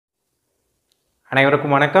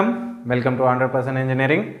அனைவருக்கும் வணக்கம். Welcome to 100%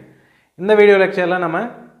 engineering. இந்த வீடியோ லெக்சரில் நம்ம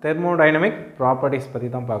தெர்மோடைனமிக் ப்ராப்பர்ட்டிஸ் பற்றி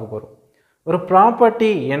தான் பார்க்க போகிறோம். ஒரு ப்ராப்பர்ட்டி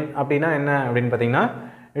அப்படின்னா என்ன அப்படின்னு பார்த்தீங்கன்னா,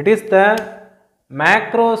 it is the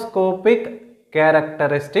macroscopic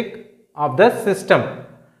characteristic of the system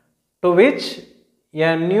to which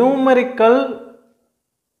a numerical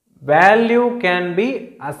value can be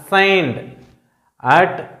assigned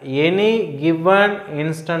at any given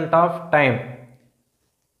instant of time.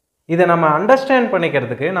 இதை நம்ம அண்டர்ஸ்டாண்ட்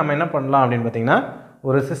பண்ணிக்கிறதுக்கு நம்ம என்ன பண்ணலாம் அப்படின்னு பார்த்தீங்கன்னா,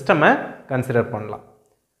 ஒரு சிஸ்டமை கன்சிடர் பண்ணலாம்.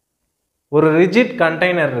 ஒரு ரிஜிட்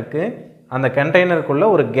கண்டெய்னர் இருக்குது, அந்த கண்டெய்னருக்குள்ளே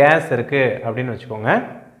ஒரு கேஸ் இருக்குது அப்படின்னு வச்சுக்கோங்க.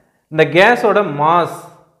 இந்த கேஸோட மாஸ்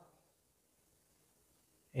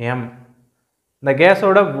m, இந்த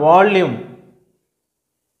கேஸோட வால்யூம்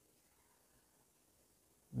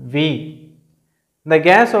v, இந்த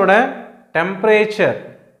கேஸோட டெம்பரேச்சர்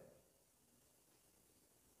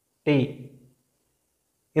T,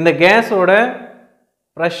 இந்த கேஸோட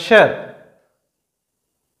ப்ரெஷர்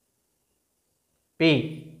P,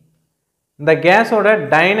 இந்த கேஸோட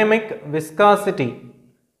டைனமிக் விஸ்காசிட்டி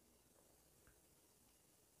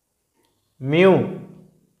mu,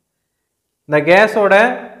 இந்த கேஸோட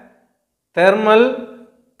தெர்மல்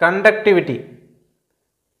கண்டக்டிவிட்டி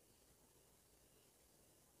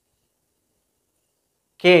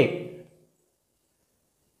K,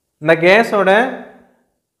 இந்த கேஸோட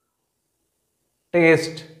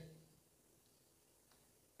டேஸ்ட்,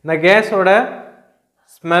 இந்த கேஸோட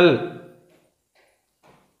ஸ்மெல்,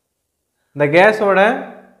 இந்த கேஸோட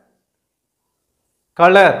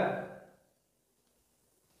கலர்.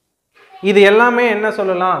 இது எல்லாமே என்ன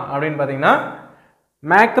சொல்லலாம் அப்படின்னு பார்த்தீங்கன்னா,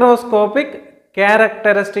 macroscopic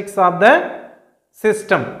characteristics of the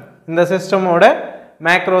system. இந்த சிஸ்டமோட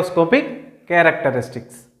மேக்ரோஸ்கோபிக்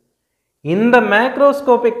கேரக்டரிஸ்டிக்ஸ். இந்த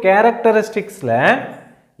மேக்ரோஸ்கோபிக் கேரக்டரிஸ்டிக்ஸில்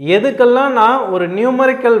எதுக்கெல்லாம் நான் ஒரு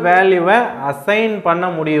நியூமரிக்கல் வேல்யூவை அசைன் பண்ண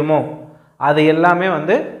முடியுமோ அது எல்லாமே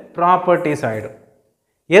ப்ராப்பர்ட்டிஸ் ஆகிடும்.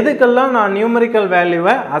 எதுக்கெல்லாம் நான் நியூமரிக்கல்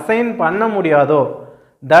வேல்யூவை அசைன் பண்ண முடியாதோ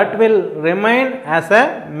that will remain as a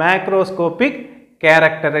macroscopic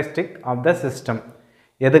characteristic of the system.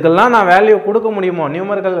 எதுக்கெல்லாம் நான் வேல்யூ கொடுக்க முடியுமோ,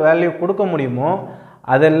 நியூமரிக்கல் வேல்யூ கொடுக்க முடியுமோ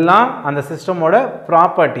அதெல்லாம் அந்த சிஸ்டமோட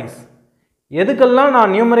ப்ராப்பர்ட்டிஸ். எதுக்கெல்லாம்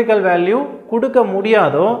நான் நியூமரிக்கல் வேல்யூ கொடுக்க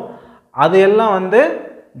முடியாதோ அது எல்லாம்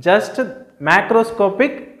just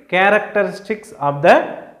macroscopic characteristics of the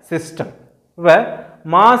system. இப்போ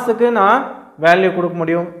மாஸுக்கு நான் வேல்யூ கொடுக்க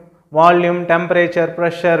முடியும், volume, temperature,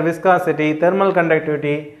 pressure, viscosity, thermal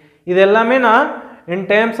conductivity, இது எல்லாமே நான் இன்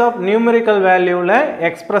டேர்ம்ஸ் ஆஃப் நியூமரிக்கல் வேல்யூவில்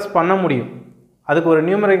எக்ஸ்பிரஸ் பண்ண முடியும். அதுக்கு ஒரு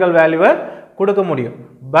நியூமரிக்கல் வேல்யூவை கொடுக்க முடியும்.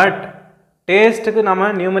 பட் டேஸ்ட்டுக்கு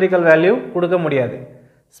நம்ம நியூமரிக்கல் வேல்யூ கொடுக்க முடியாது,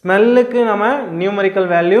 ஸ்மெல்லுக்கு நம்ம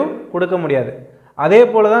நியூமரிக்கல் வேல்யூ கொடுக்க முடியாது, அதே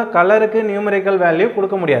போல் தான் கலருக்கு நியூமரிக்கல் வேல்யூ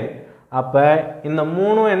கொடுக்க முடியாது. அப்போ இந்த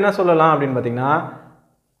மூணும் என்ன சொல்லலாம் அப்படின்னு பார்த்தீங்கன்னா,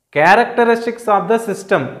 கேரக்டரிஸ்டிக்ஸ் ஆஃப் த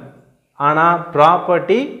சிஸ்டம், ஆனால்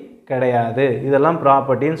ப்ராப்பர்ட்டி கிடையாது. இதெல்லாம்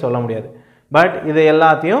ப்ராப்பர்ட்டின்னு சொல்ல முடியாது. பட் இது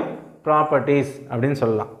எல்லாத்தையும் ப்ராப்பர்ட்டிஸ் அப்படின்னு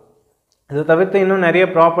சொல்லலாம். இதை தவிர்த்து இன்னும் நிறைய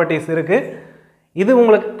ப்ராப்பர்ட்டிஸ் இருக்குது. இது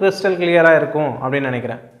உங்களுக்கு கிறிஸ்டல் கிளியராக இருக்கும் அப்படின்னு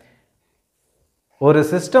நினைக்கிறேன். ஒரு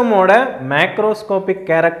சிஸ்டமோட மேக்ரோஸ்கோபிக்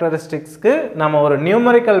கேரக்டரிஸ்டிக்ஸ்க்கு நம்ம ஒரு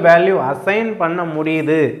நியூமரிக்கல் வேல்யூ அசைன் பண்ண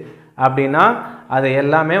முடியுது அப்படின்னா அது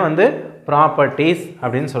எல்லாமே ப்ராப்பர்ட்டிஸ்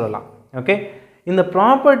அப்படின்னு சொல்லலாம். ஓகே, இந்த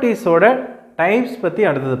ப்ராப்பர்ட்டிஸோட டைப்ஸ் பற்றி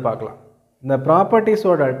அடுத்தது பார்க்கலாம். இந்த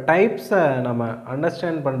ப்ராப்பர்ட்டிஸோட டைப்ஸை நம்ம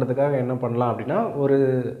அண்டர்ஸ்டாண்ட் பண்ணுறதுக்காக என்ன பண்ணலாம் அப்படின்னா, ஒரு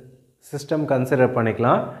சிஸ்டம் கன்சிடர்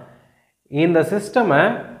பண்ணிக்கலாம். இந்த சிஸ்டமை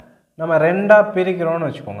நம்ம ரெண்டாக பிரிக்கிறோன்னு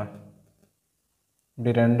வச்சுக்கோங்க.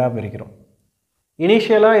 இப்படி ரெண்டாக பிரிக்கிறோம்.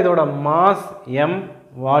 இனிஷியலாக இதோட mass m,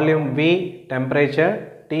 volume v, temperature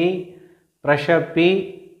T, pressure P,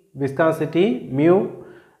 viscosity mu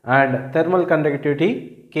and thermal conductivity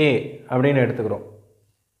K அப்படின்னு எடுத்துக்கிறோம்.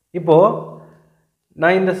 இப்போது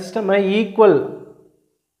நான் இந்த சிஸ்டமை ஈக்குவல்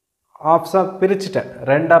ஆஃப்ஸாக பிரிச்சுட்டேன்,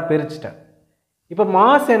 ரெண்டாக பிரிச்சுட்டேன். இப்போ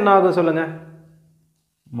மாஸ் என்ன ஆகும் சொல்லுங்கள்?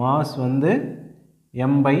 மாஸ்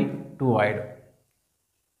m/2 ஆகிடும்.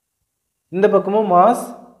 இந்த பக்கமும் மாஸ்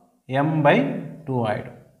m/2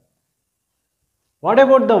 ஆகிடும். What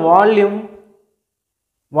about the volume?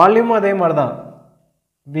 Volume அதே மாதிரி தான்,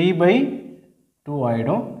 v/2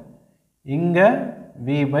 ஆகிடும். இங்கே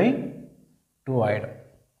v/2 ஆகிடும்.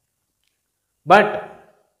 பட்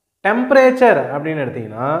டெம்பரேச்சர் அப்படின்னு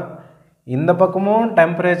எடுத்திங்கன்னா இந்த பக்கமும்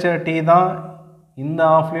டெம்பரேச்சர் T தான், இந்த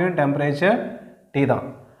ஆஃப்லேயும் டெம்பரேச்சர் T தான்.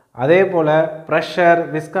 அதே போல் ப்ரெஷர்,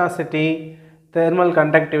 விஸ்காசிட்டி, தெர்மல்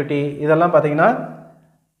கண்டக்டிவிட்டி இதெல்லாம் பார்த்திங்கன்னா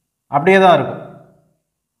அப்படியே தான் இருக்கும்.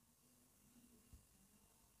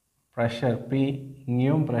 ப்ரெஷர் P,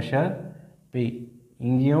 இங்கேயும் ப்ரெஷர் P,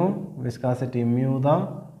 இங்கேயும் விஸ்காசிட்டி mu தான்,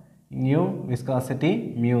 இங்கேயும் விஸ்காசிட்டி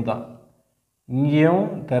mu தான். இங்கேயும்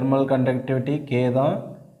thermal conductivity K தான்,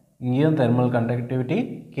 இங்கேயும் thermal conductivity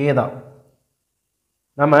K தான்.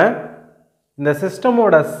 நம்ம இந்த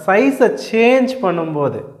சிஸ்டமோட சைஸை சேஞ்ச்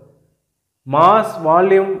பண்ணும்போது மாஸ்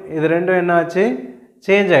வால்யூம் இது ரெண்டும் என்னாச்சு,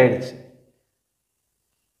 சேஞ்ச் ஆயிடுச்சு.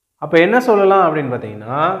 அப்போ என்ன சொல்லலாம் அப்படின்னு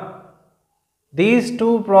பார்த்தீங்கன்னா, these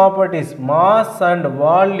two properties mass and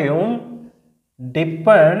volume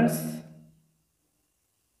depends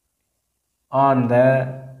on the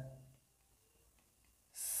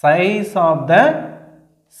size of the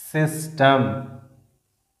system.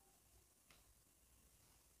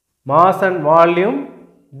 Mass and volume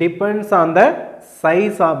depends on the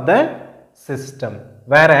size of the system,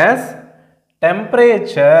 whereas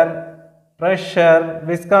temperature, pressure,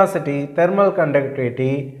 viscosity, thermal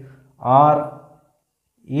conductivity are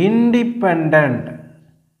independent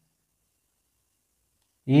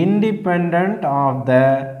of the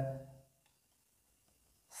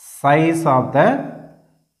size of the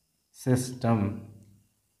system.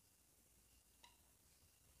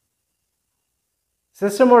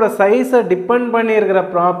 System oda size depend பண்ணி இருக்கிற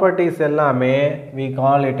properties எல்லாமே we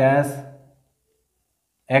call it as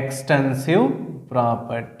extensive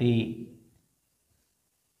property.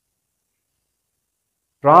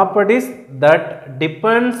 Properties that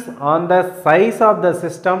depends on the size of the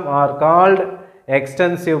system are called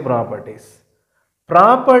extensive properties.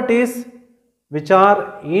 Properties which are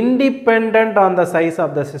independent on the size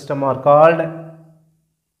of the system are called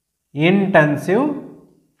intensive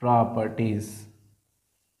properties.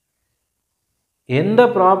 எந்த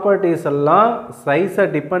properties எல்லாம் சைஸை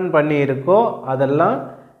depend பண்ணி இருக்கோ அதெல்லாம்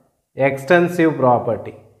extensive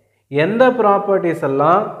property. எந்த properties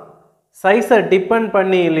எல்லாம் சைஸை depend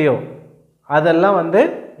பண்ணி இல்லையோ அதெல்லாம் வந்து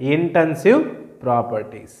இன்டென்சிவ்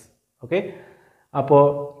ப்ராப்பர்ட்டிஸ். ஓகே,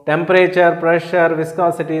 அப்போது temperature, pressure,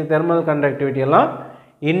 viscosity, thermal conductivity எல்லாம்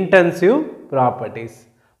இன்டென்சிவ் ப்ராப்பர்ட்டிஸ்.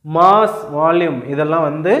 மாஸ், வால்யூம் இதெல்லாம்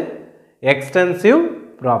வந்து எக்ஸ்டென்சிவ்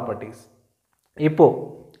ப்ராப்பர்ட்டிஸ். இப்போது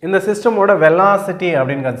இந்த சிஸ்டமோட வெலாசிட்டி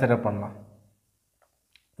அப்படின்னு கன்சிடர் பண்ணலாம்.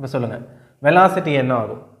 இப்போ சொல்லுங்கள், வெலாசிட்டி என்ன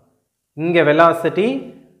ஆகும்? இங்கே வெலாசிட்டி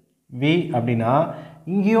v அப்படின்னா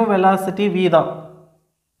இங்கேயும் வெலாசிட்டி v தான்,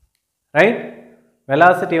 ரைட்?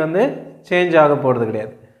 வெலாசிட்டி வந்து சேஞ்ச் ஆக போகிறது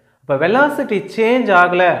கிடையாது. இப்போ வெலாசிட்டி சேஞ்ச்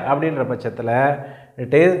ஆகலை அப்படின்ற பட்சத்தில்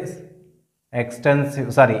it is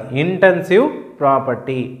intensive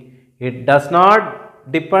property. It does not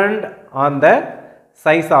depend on the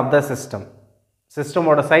size of the system.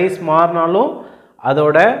 சிஸ்டமோட size மாறினாலும்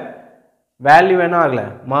அதோட வேல்யூ என்ன ஆகலை,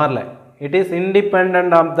 மாறல. It is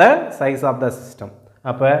independent of the size of the system.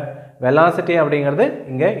 அப்போ வெலாசிட்டி அப்படிங்கிறது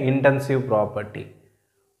இங்கே intensive property.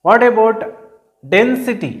 What about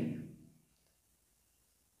density?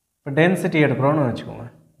 இப்போ density எடுக்கிறோன்னு வச்சுக்கோங்க.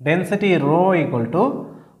 Density row equal to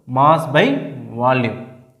mass by volume.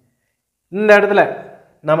 இந்த இடத்துல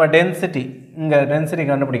நம்ம டென்சிட்டி, இங்கே டென்சிட்டி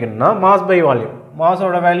கண்டுபிடிக்கணும்னா mass by volume.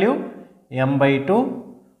 மாஸோட value m/2,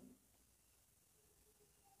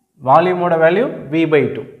 வால்யூமோட value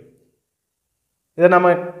v/2. இதை நம்ம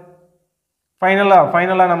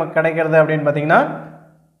ஃபைனலாக நமக்கு கிடைக்கிறது அப்படின்னு பார்த்தீங்கன்னா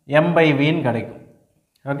m/vன்னு கிடைக்கும்.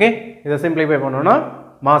 ஓகே, இதை சிம்பிளிஃபை பண்ணோன்னா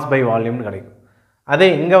மாஸ் பை வால்யூம்னு கிடைக்கும். அதே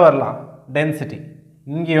இங்கே வரலாம் டென்சிட்டி,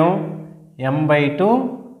 இங்கேயும் m/2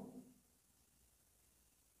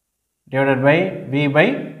 டிவைடட் பை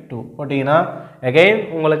v/2 போட்டிங்கன்னா அகெயின்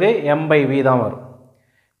உங்களுக்கு m/v தான் வரும்.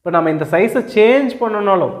 இப்போ நம்ம இந்த சைஸை சேஞ்ச்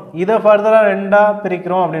பண்ணனாலும் இதை ஃபர்தராக ரெண்டாக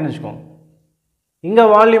பிரிக்கிறோம் அப்படின்னு வச்சுக்கோங்க. இங்கே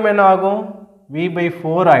வால்யூம் என்ன ஆகும்,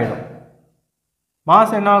 v/4 ஆகிடும்.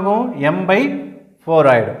 மாஸ் என்ன ஆகும், m/4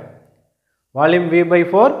 ஆகிடும். Volume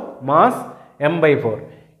v/4, mass m/4.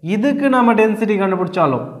 இதுக்கு நம்ம density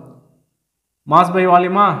கண்டுபிடிச்சாலும் mass by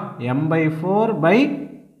வால்யூமா, m/4 by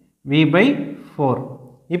v/4.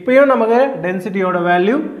 இப்போயும் நமக்கு டென்சிட்டியோட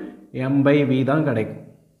வேல்யூ m/v தான் கிடைக்கும்,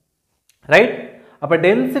 ரைட்? அப்போ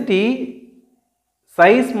டென்சிட்டி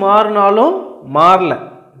சைஸ் மாறினாலும் மாறல,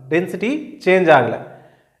 டென்சிட்டி சேஞ்ச் ஆகலை.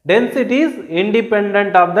 Density is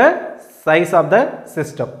independent of the size of the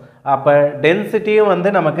system. அப்போ டென்சிட்டியும் வந்து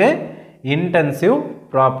நமக்கு இன்டென்சிவ்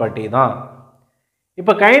ப்ராப்பர்ட்டி தான்.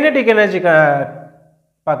 இப்போ கைனடிக் எனர்ஜி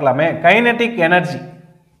பார்க்கலாமே. கைனடிக்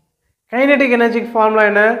எனர்ஜி ஃபார்முலா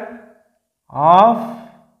என்ன? Of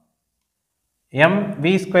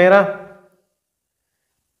mv².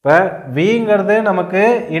 இப்போ விங்கிறது நமக்கு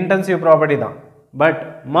இன்டென்சிவ் ப்ராப்பர்ட்டி தான். பட்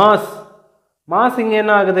மாஸ் இங்கே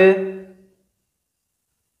என்ன ஆகுது,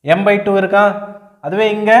 m/2 இருக்கா? அதுவே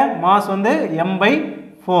இங்கே மாஸ் வந்து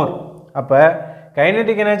m/4. அப்போ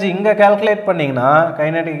கைனடிக் எனர்ஜி இங்கே கால்குலேட் பண்ணிங்கன்னா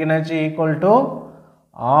kinetic energy equal to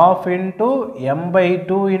 ½ m/2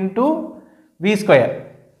 × v².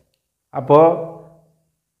 அப்போது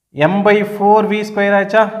m by 4 v square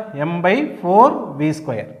ஆச்சா m by 4 v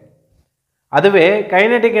square. அதுவே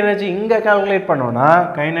kinetic energy இங்க calculate பண்ணோம்னா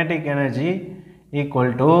kinetic energy equal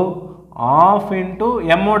to half into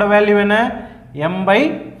m ஓட வேல்யூ என்ன m by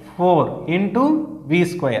 4 into v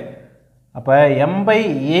square. அப்ப m by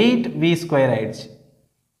 8 v square ஆயிடுச்சு.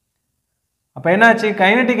 அப்ப என்னாச்சு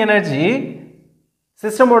kinetic energy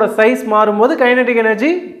system ஓட size மாறும்போது kinetic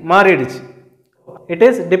energy மாறிடுச்சு. It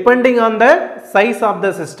is depending on the size of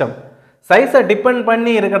the system. Size depend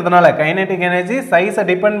பண்ணி இருக்கிறதுனால kinetic energy size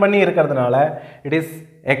depend பண்ணி இருக்கிறதுனால it is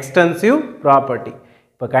extensive property.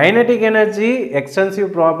 இப்போ kinetic energy extensive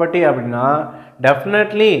property அப்படின்னா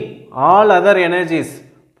definitely all other energies,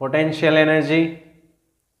 potential energy,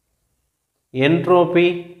 entropy,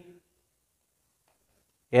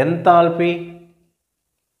 enthalpy,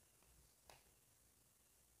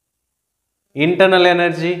 internal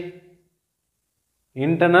energy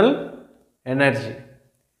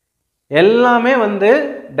எல்லாமே வந்து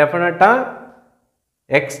டெஃபினட்டா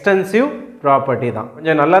extensive property தான்.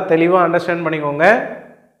 கொஞ்சம் நல்லா தெளிவாக அண்டர்ஸ்டாண்ட் பண்ணிக்கோங்க.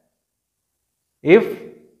 If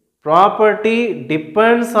property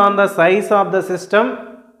depends on the size of the system,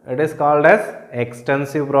 it is called as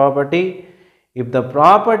extensive property. If the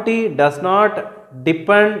property does not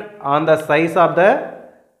depend on the size of the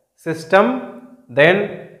system, then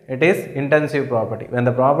it is intensive property. When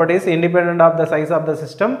the property is independent of the size of the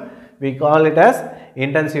system, we call it as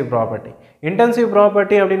intensive property. Intensive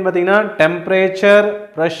property அப்படினு பாத்தீங்கன்னா temperature,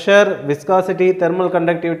 pressure, viscosity, thermal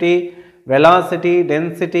conductivity, velocity,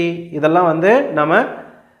 density இதெல்லாம் வந்து நம்ம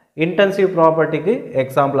intensive propertyக்கு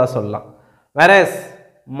எக்ஸாம்பிளா சொல்லலாம். Whereas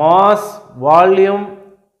mass, volume,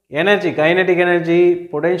 energy, kinetic energy,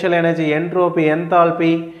 potential energy, entropy,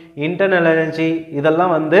 enthalpy, internal energy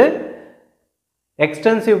இதெல்லாம் வந்து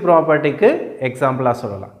extensive propertyக்கு எக்ஸாம்பிளா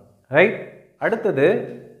சொல்லலாம். ரைட்? அடுத்தது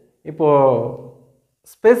இப்போ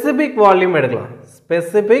specific volume எடுக்கலாம்.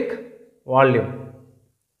 specific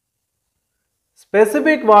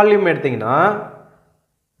volume எடுத்தீங்கன்னா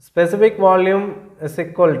specific volume is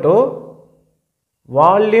equal to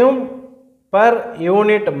volume per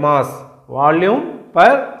unit mass.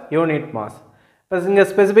 இப்போ இங்க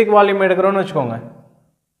specific volume எடுக்கிறோம்னு வச்சுக்கோங்க.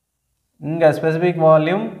 இங்க specific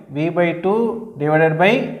volume v by 2 divided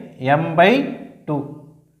by m by 2.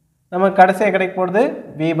 நமக்கு கடைசியாக கிடைக்க போகிறது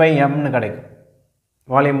v by m னு கிடைக்கும்.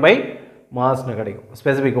 வால்யூம் பை மாஸ்னு கிடைக்கும்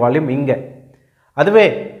ஸ்பெசிஃபிக் வால்யூம் இங்கே. அதுவே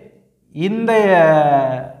இந்த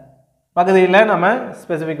பகுதியில் நம்ம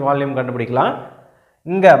ஸ்பெசிஃபிக் வால்யூம் கண்டுபிடிக்கலாம்.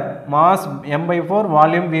 இங்கே mass m by 4,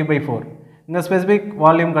 volume v by 4. இங்கே ஸ்பெசிஃபிக்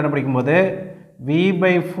வால்யூம் கண்டுபிடிக்கும் போது v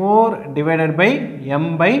by 4 divided by m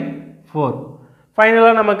by 4.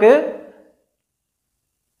 ஃபைனலாக நமக்கு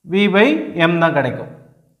v by m தான் கிடைக்கும்.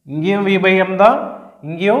 இங்கேயும் v by m தான்,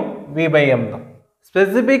 இங்கேயும் v by m தான்.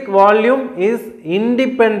 Specific volume is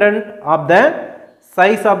independent of the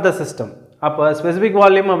size of the system. அப்போ specific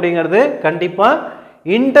volume அப்படிங்கிறது கண்டிப்பா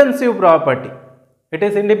intensive property. It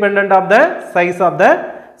is independent of the size of the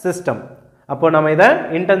system. அப்போ நம்ம இதை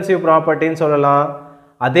intensive property ன்னு சொல்லலாம்.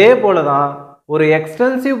 அதே போல தான் ஒரு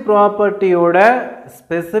extensive propertyயோட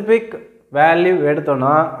specific value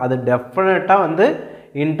எடுத்தோம்னா அது டெஃபினட்டா வந்து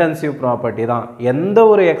intensive property தான். எந்த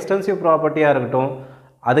ஒரு extensive property-யா இருக்கட்டும்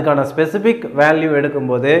அதுக்கான specific value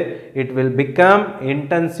எடுக்கும்போது it will become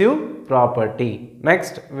intensive property.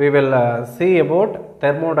 Next we will see about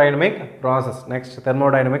thermodynamic process. Next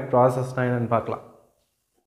thermodynamic process என்னன்னு பார்க்கலாம்.